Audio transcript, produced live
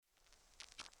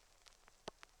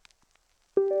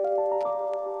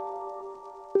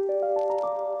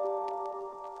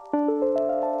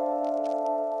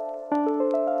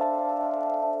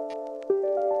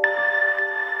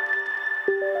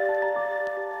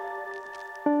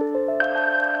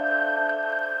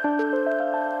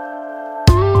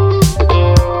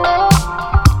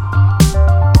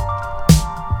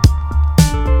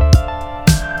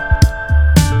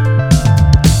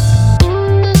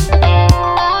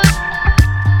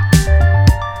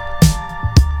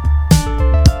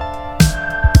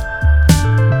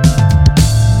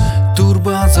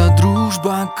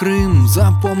Крым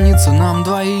запомнится нам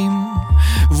двоим.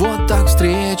 Вот так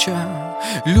встреча,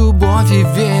 любовь и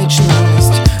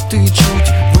вечность. Ты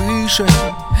чуть выше,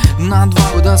 на 2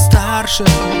 года старше.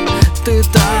 Ты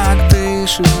так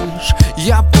дышишь,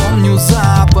 я помню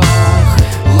запах.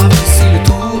 Ловись или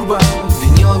турбо,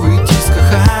 виниловый диско,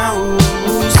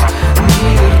 хаус.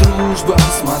 Мир, дружба,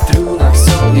 смотрю на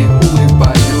все и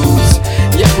улыбаюсь.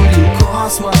 Я курил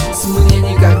космос, мне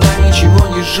никогда ничего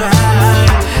не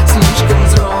жаль. Слишком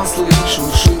взрослый,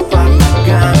 шуршит под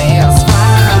ногами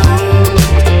асфальт.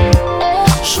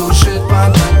 Шуршит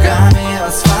под ногами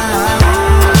асфальт.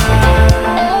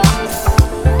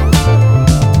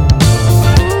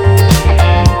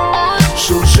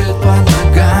 Шуршит под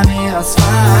ногами асфальт.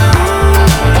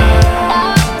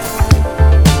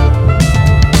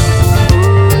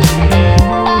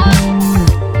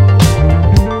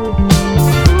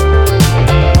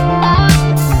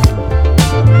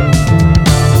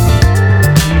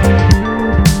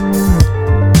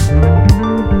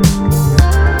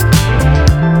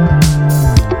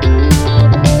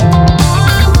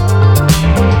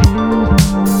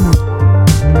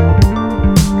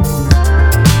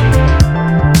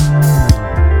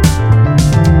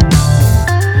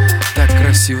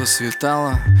 Красиво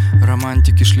светало,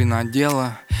 романтики шли на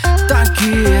дело.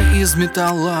 Такие из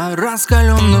металла,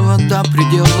 раскаленного до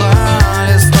предела.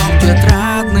 Листок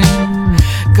тетрадный,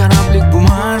 кораблик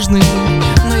бумажный.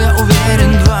 Но я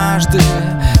уверен, дважды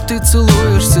ты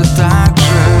целуешься так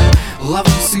же.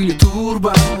 Лаврус или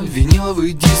турбо,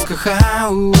 виниловый диско,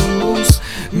 хаус.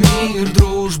 Мир,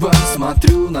 дружба,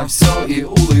 смотрю на все и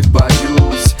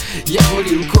улыбаюсь. Я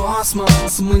курил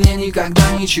космос, мне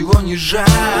никогда ничего не жаль.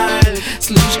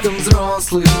 Слишком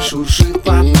взрослый, шуршит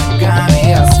под ногами